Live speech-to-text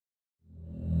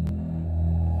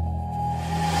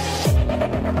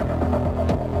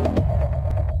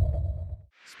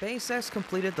SpaceX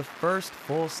completed the first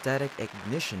full static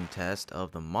ignition test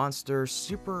of the monster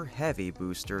Super Heavy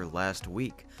booster last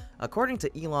week. According to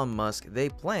Elon Musk, they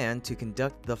plan to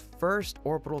conduct the first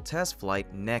orbital test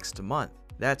flight next month.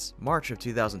 That's March of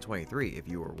 2023, if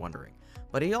you were wondering.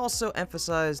 But he also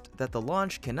emphasized that the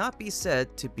launch cannot be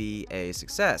said to be a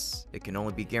success. It can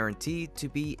only be guaranteed to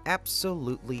be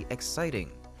absolutely exciting.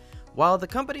 While the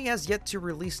company has yet to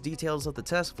release details of the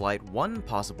test flight, one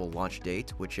possible launch date,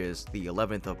 which is the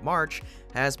 11th of March,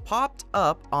 has popped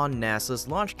up on NASA's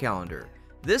launch calendar.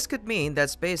 This could mean that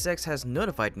SpaceX has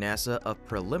notified NASA of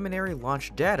preliminary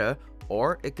launch data,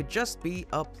 or it could just be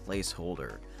a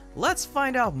placeholder. Let's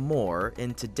find out more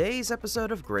in today's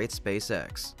episode of Great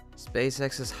SpaceX.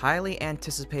 SpaceX's highly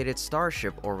anticipated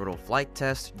Starship orbital flight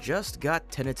test just got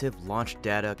tentative launch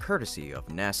data courtesy of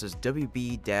NASA's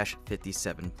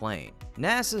WB-57 plane.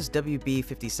 NASA's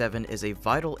WB-57 is a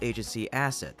vital agency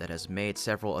asset that has made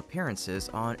several appearances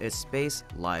on its space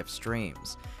live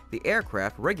streams. The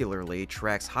aircraft regularly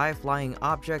tracks high-flying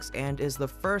objects and is the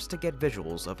first to get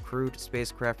visuals of crewed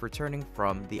spacecraft returning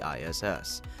from the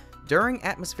ISS. During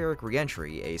atmospheric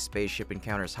re-entry, a spaceship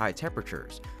encounters high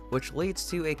temperatures, which leads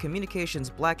to a communications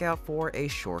blackout for a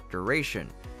short duration.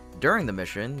 During the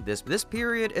mission, this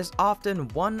period is often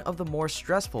one of the more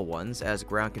stressful ones, as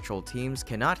ground control teams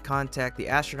cannot contact the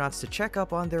astronauts to check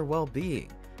up on their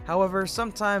well-being. However,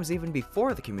 sometimes even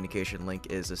before the communication link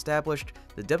is established,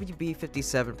 the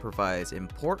WB-57 provides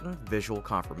important visual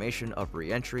confirmation of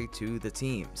re-entry to the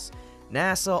teams.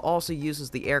 NASA also uses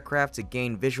the aircraft to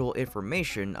gain visual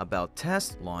information about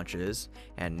test launches,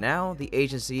 and now the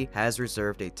agency has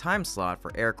reserved a time slot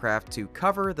for aircraft to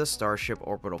cover the Starship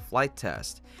orbital flight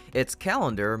test. Its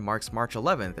calendar marks March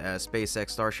 11th as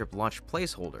SpaceX Starship launch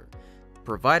placeholder,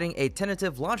 providing a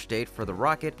tentative launch date for the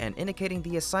rocket and indicating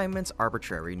the assignment's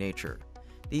arbitrary nature.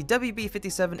 The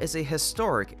WB-57 is a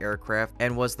historic aircraft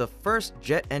and was the first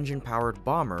jet engine-powered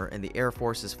bomber in the Air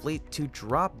Force's fleet to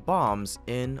drop bombs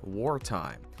in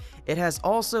wartime. It has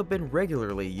also been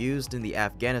regularly used in the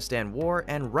Afghanistan War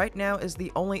and right now is the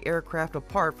only aircraft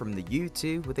apart from the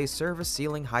U-2 with a service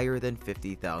ceiling higher than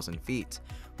 50,000 feet,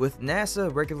 with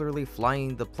NASA regularly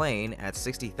flying the plane at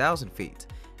 60,000 feet.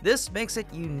 This makes it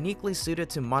uniquely suited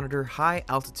to monitor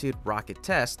high-altitude rocket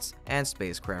tests and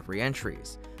spacecraft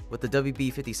re-entries, with the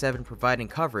WB-57 providing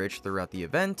coverage throughout the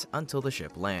event until the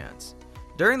ship lands.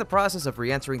 During the process of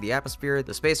re-entering the atmosphere,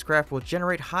 the spacecraft will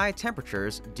generate high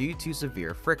temperatures due to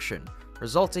severe friction,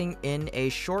 resulting in a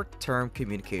short-term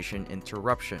communication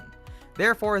interruption.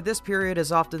 Therefore, this period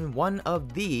is often one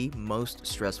of the most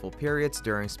stressful periods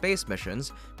during space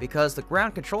missions because the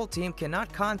ground control team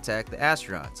cannot contact the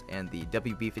astronauts, and the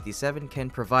WB-57 can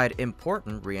provide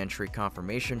important re-entry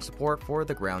confirmation support for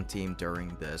the ground team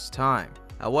during this time.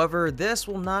 However, this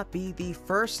will not be the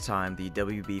first time the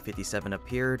WB-57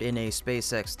 appeared in a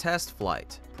SpaceX test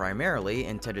flight. Primarily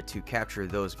intended to capture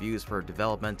those views for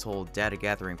developmental data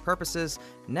gathering purposes,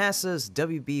 NASA's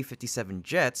WB-57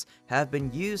 jets have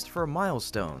been used for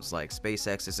milestones like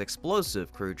SpaceX's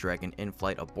explosive Crew Dragon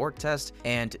in-flight abort test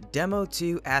and Demo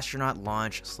 2 astronaut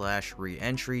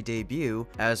launch/re-entry debut,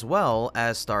 as well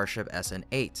as Starship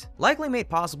SN8. Likely made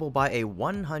possible by a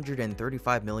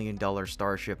 $135 million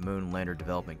Starship moon lander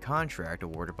development contract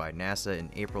awarded by NASA in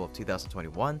April of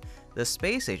 2021, the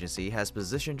space agency has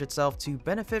positioned itself to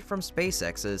benefit from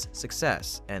SpaceX's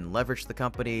success and leverage the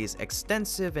company's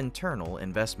extensive internal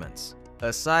investments.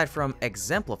 Aside from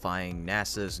exemplifying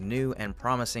NASA's new and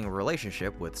promising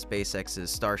relationship with SpaceX's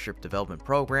Starship development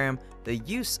program, the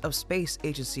use of space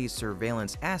agency's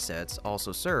surveillance assets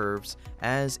also serves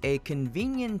as a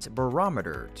convenient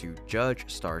barometer to judge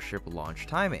Starship launch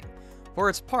timing. For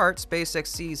its part, SpaceX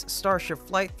sees Starship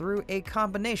flight through a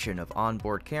combination of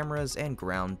onboard cameras and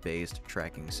ground-based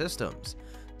tracking systems.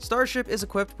 Starship is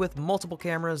equipped with multiple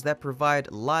cameras that provide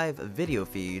live video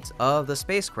feeds of the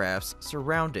spacecraft's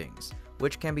surroundings,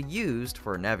 which can be used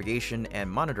for navigation and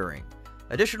monitoring.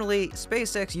 Additionally,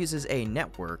 SpaceX uses a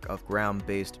network of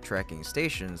ground-based tracking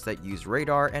stations that use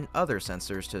radar and other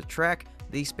sensors to track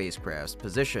the spacecraft's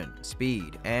position,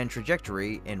 speed, and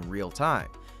trajectory in real time.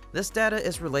 This data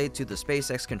is relayed to the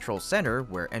SpaceX Control Center,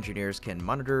 where engineers can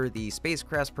monitor the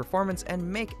spacecraft's performance and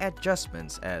make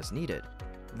adjustments as needed.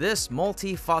 This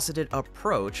multifaceted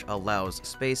approach allows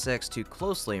SpaceX to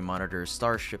closely monitor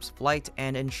Starship's flight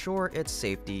and ensure its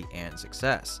safety and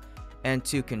success. And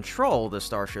to control the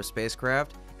Starship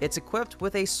spacecraft, it's equipped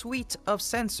with a suite of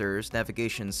sensors,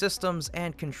 navigation systems,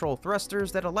 and control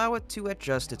thrusters that allow it to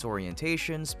adjust its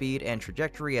orientation, speed, and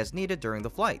trajectory as needed during the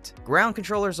flight. Ground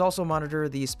controllers also monitor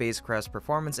the spacecraft's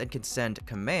performance and can send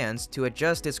commands to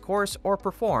adjust its course or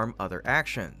perform other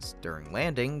actions. During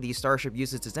landing, the Starship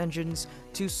uses its engines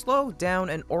to slow down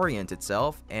and orient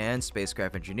itself, and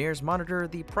spacecraft engineers monitor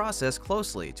the process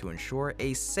closely to ensure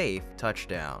a safe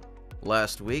touchdown.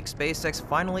 Last week, SpaceX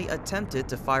finally attempted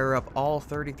to fire up all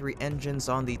 33 engines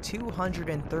on the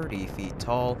 230 feet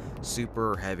tall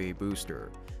Super Heavy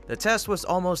booster. The test was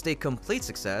almost a complete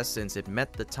success since it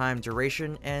met the time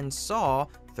duration and saw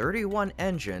 31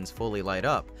 engines fully light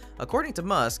up. According to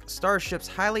Musk, Starship's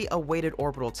highly awaited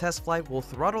orbital test flight will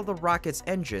throttle the rocket's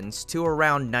engines to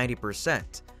around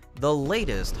 90%. The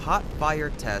latest hot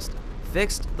fire test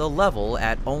fixed the level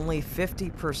at only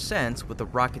 50%, with the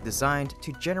rocket designed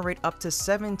to generate up to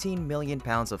 17 million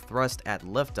pounds of thrust at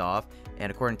liftoff, and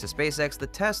according to SpaceX, the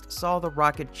test saw the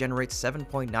rocket generate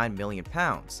 7.9 million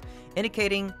pounds,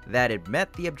 indicating that it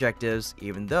met the objectives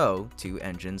even though 2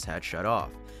 engines had shut off.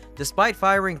 Despite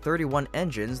firing 31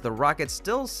 engines, the rocket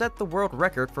still set the world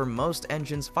record for most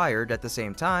engines fired at the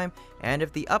same time, and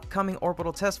if the upcoming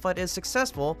orbital test flight is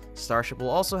successful, Starship will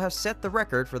also have set the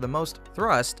record for the most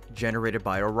thrust generated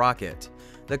by a rocket.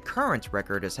 The current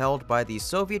record is held by the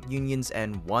Soviet Union's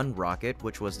N-1 rocket,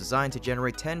 which was designed to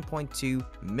generate 10.2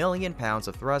 million pounds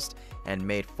of thrust and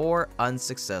made 4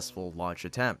 unsuccessful launch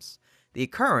attempts. The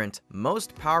current,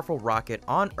 most powerful rocket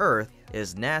on Earth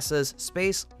is NASA's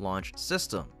Space Launch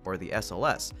System, or the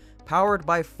SLS, powered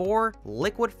by 4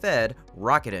 liquid-fed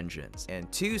rocket engines and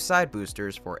 2 side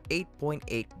boosters for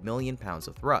 8.8 million pounds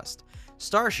of thrust.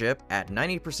 Starship, at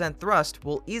 90% thrust,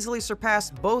 will easily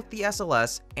surpass both the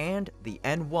SLS and the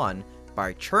N-1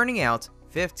 by churning out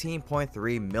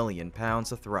 15.3 million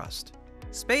pounds of thrust.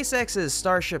 SpaceX's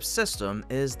Starship system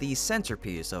is the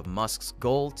centerpiece of Musk's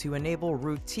goal to enable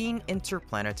routine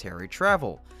interplanetary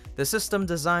travel. The system,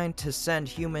 designed to send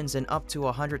humans and up to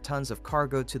 100 tons of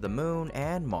cargo to the Moon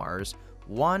and Mars,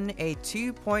 won a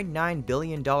 $2.9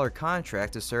 billion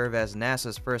contract to serve as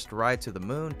NASA's first ride to the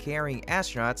Moon carrying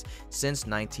astronauts since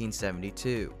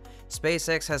 1972.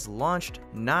 SpaceX has launched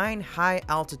 9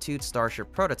 high-altitude Starship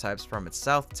prototypes from its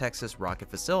South Texas rocket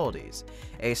facilities.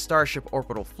 A Starship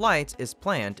orbital flight is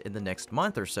planned in the next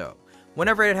month or so.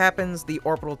 Whenever it happens, the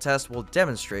orbital test will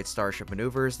demonstrate Starship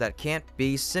maneuvers that can't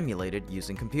be simulated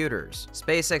using computers.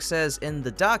 SpaceX says in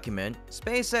the document,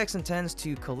 SpaceX intends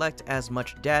to collect as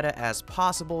much data as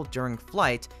possible during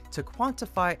flight to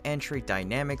quantify entry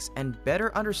dynamics and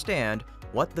better understand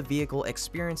what the vehicle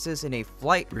experiences in a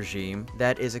flight regime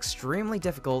that is extremely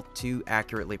difficult to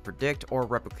accurately predict or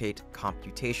replicate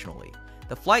computationally.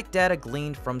 The flight data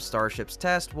gleaned from Starship's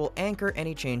test will anchor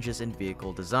any changes in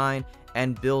vehicle design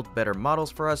and build better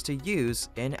models for us to use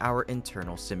in our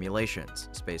internal simulations,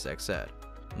 SpaceX said.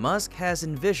 Musk has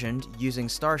envisioned using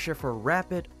Starship for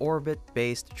rapid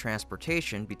orbit-based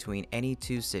transportation between any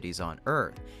 2 cities on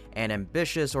Earth, an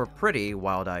ambitious or pretty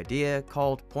wild idea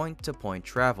called point-to-point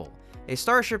travel. A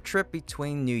Starship trip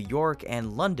between New York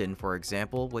and London, for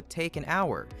example, would take an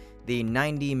hour. The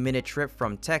 90-minute trip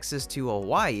from Texas to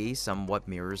Hawaii somewhat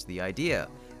mirrors the idea,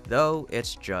 though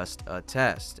it's just a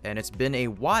test, and it's been a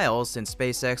while since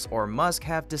SpaceX or Musk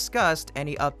have discussed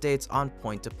any updates on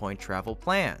point-to-point travel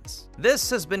plans. This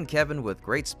has been Kevin with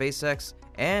Great SpaceX,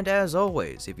 and as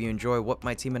always, if you enjoy what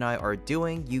my team and I are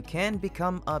doing, you can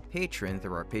become a patron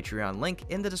through our Patreon link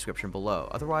in the description below.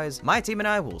 Otherwise, my team and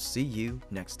I will see you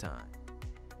next time.